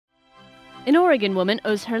An Oregon woman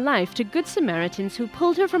owes her life to Good Samaritans who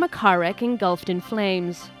pulled her from a car wreck engulfed in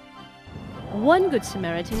flames. One Good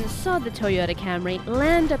Samaritan saw the Toyota Camry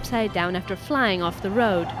land upside down after flying off the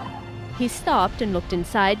road. He stopped and looked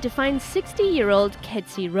inside to find 60-year-old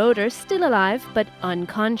Ketsy Roeder still alive but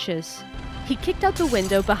unconscious. He kicked out the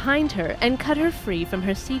window behind her and cut her free from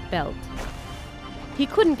her seatbelt. He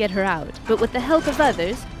couldn't get her out, but with the help of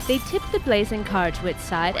others, they tipped the blazing car to its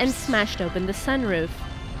side and smashed open the sunroof.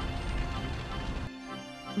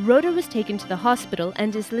 Roeder was taken to the hospital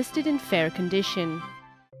and is listed in fair condition.